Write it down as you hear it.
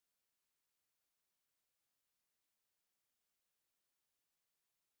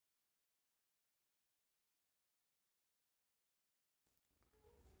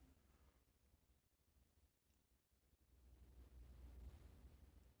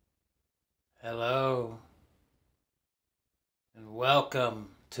Hello, and welcome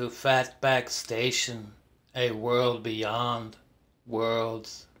to FatBack Station, a world beyond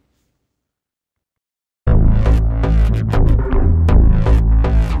worlds.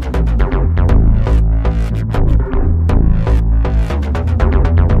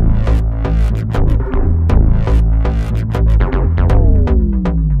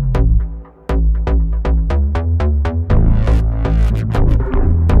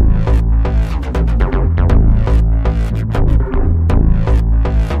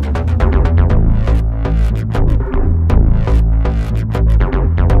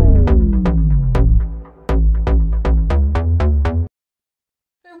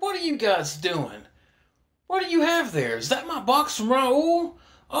 What are you guys doing? What do you have there? Is that my box from Raul?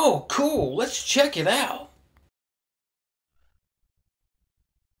 Oh, cool. Let's check it out.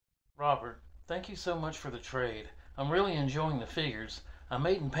 Robert, thank you so much for the trade. I'm really enjoying the figures. I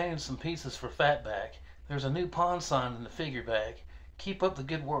made and painted some pieces for Fatback. There's a new pawn sign in the figure bag. Keep up the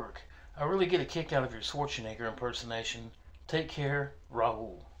good work. I really get a kick out of your Schwarzenegger impersonation. Take care,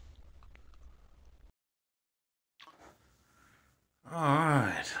 Raul.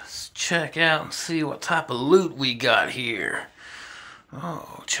 Alright, let's check out and see what type of loot we got here.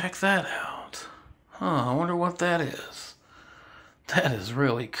 Oh, check that out. I wonder what that is. That is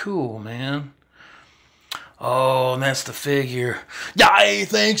really cool, man. Oh, and that's the figure. Yay,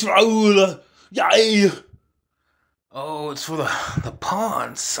 thanks, Raul. Yay. Oh, it's for the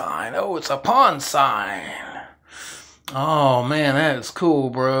pawn sign. Oh, it's a pawn sign. Oh, man, that is cool,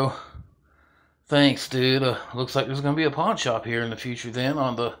 bro. Thanks, dude. Looks like there's going to be a pawn shop here in the future then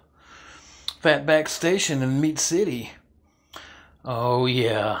on the FatBack Station in Meat City. Oh,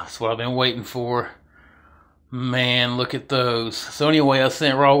 yeah. That's what I've been waiting for. Man, look at those. So anyway, I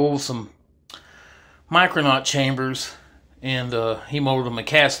sent Raul some Micronaut chambers, and he molded them and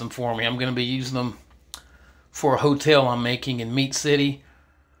cast them for me. I'm going to be using them for a hotel I'm making in Meat City.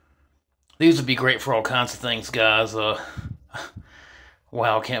 These would be great for all kinds of things, guys.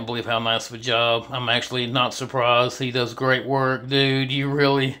 Wow, I can't believe how nice of a job. I'm actually not surprised. He does great work, dude. You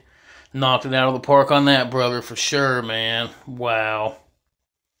really knocked it out of the park on that, brother, for sure, man. Wow.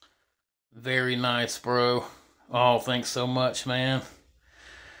 Very nice, bro. Oh, thanks so much, man.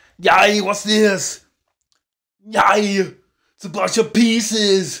 Yay, what's this? Yay, it's a bunch of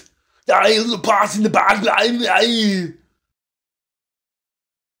pieces. Yay, little parts in the bottom. Yay.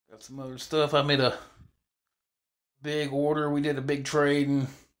 Got some other stuff. I made a big order. We did a big trade, and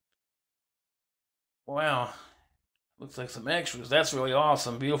wow, looks like some extras. That's really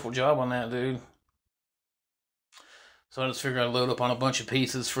awesome. Beautiful job on that, dude. So I just figured I'd load up on a bunch of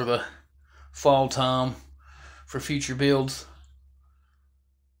pieces for the fall time for future builds.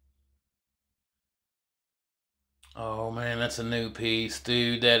 Oh man, that's a new piece,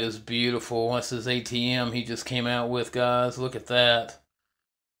 dude. That is beautiful. That's his ATM he just came out with, guys. Look at that.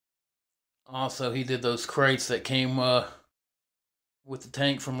 Also, he did those crates that came with the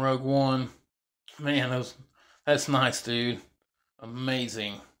tank from Rogue One. Man, that's nice, dude.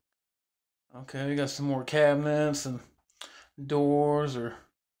 Amazing. Okay, we got some more cabinets and doors or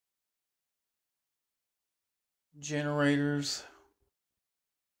generators.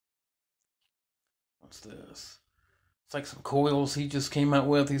 What's this? It's like some coils he just came out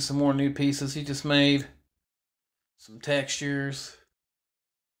with. These some more new pieces he just made. Some textures.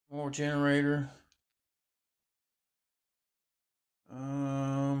 More generator.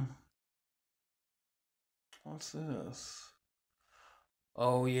 What's this?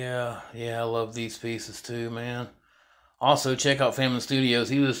 Oh yeah, I love these pieces too, man. Also, check out Family Studios.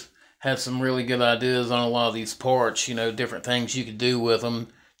 He had some really good ideas on a lot of these parts. You know, different things you could do with them.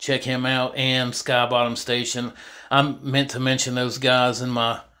 Check him out and Skybottom Station. I meant to mention those guys in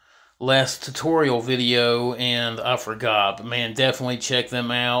my last tutorial video and I forgot, but man, definitely check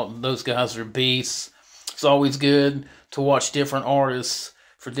them out. Those guys are beasts. It's always good to watch different artists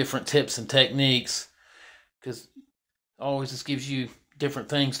for different tips and techniques, because it always just gives you different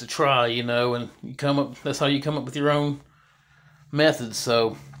things to try, you know, and that's how you come up with your own methods.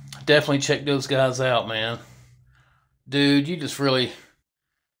 So definitely check those guys out, man. Dude, you just really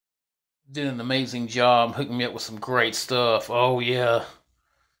did an amazing job hooking me up with some great stuff. Oh yeah.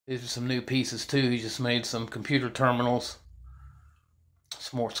 These are some new pieces too. He just made some computer terminals.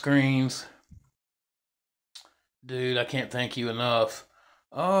 Some more screens. Dude, I can't thank you enough.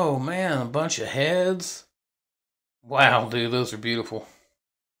 Oh man, a bunch of heads. Wow, dude, those are beautiful.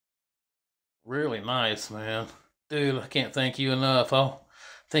 Really nice, man. Dude, I can't thank you enough. I'll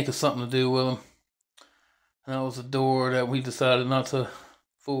think of something to do with them. That was a door that we decided not to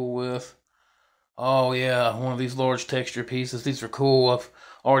fool with. Oh yeah, one of these large texture pieces. These are cool. I've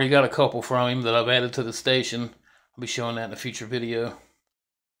already got a couple from him that I've added to the station. I'll be showing that in a future video.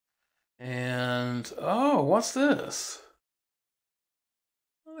 And, oh, what's this?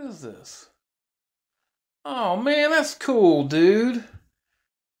 What is this? Oh man, that's cool, dude.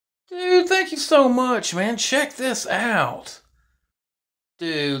 Dude, thank you so much, man. Check this out.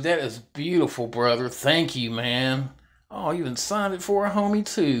 Dude, that is beautiful, brother. Thank you, man. Oh, you even signed it for a homie,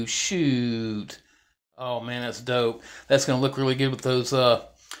 too. Shoot. Oh, man, that's dope. That's going to look really good with those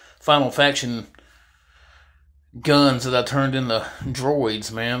Final Faction guns that I turned into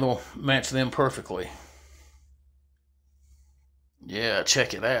droids, man. They'll match them perfectly. Yeah,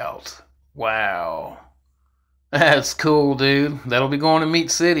 check it out. Wow. That's cool, dude. That'll be going to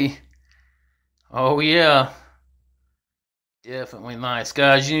Meat City. Oh, yeah. Definitely nice.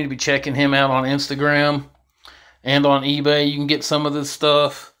 Guys, you need to be checking him out on Instagram and on eBay. You can get some of this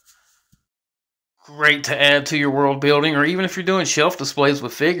stuff. Great to add to your world building, or even if you're doing shelf displays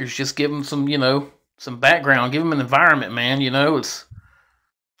with figures, just give them some, some background. Give them an environment, man.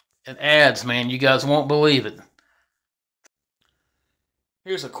 It adds, man. You guys won't believe it.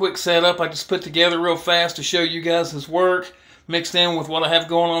 Here's a quick setup I just put together real fast to show you guys his work, mixed in with what I have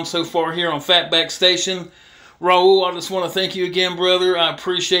going on so far here on FatBack Station. Raul, I just want to thank you again, brother. I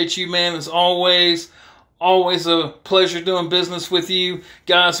appreciate you, man, as always. Always a pleasure doing business with you.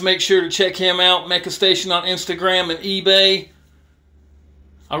 Guys, make sure to check him out, Mecha Station on Instagram and eBay.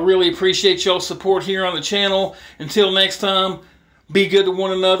 I really appreciate y'all's support here on the channel. Until next time, be good to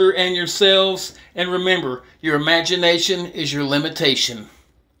one another and yourselves. And remember, your imagination is your limitation.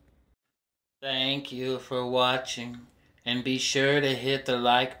 Thank you for watching. And be sure to hit the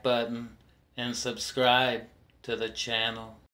like button and subscribe to the channel.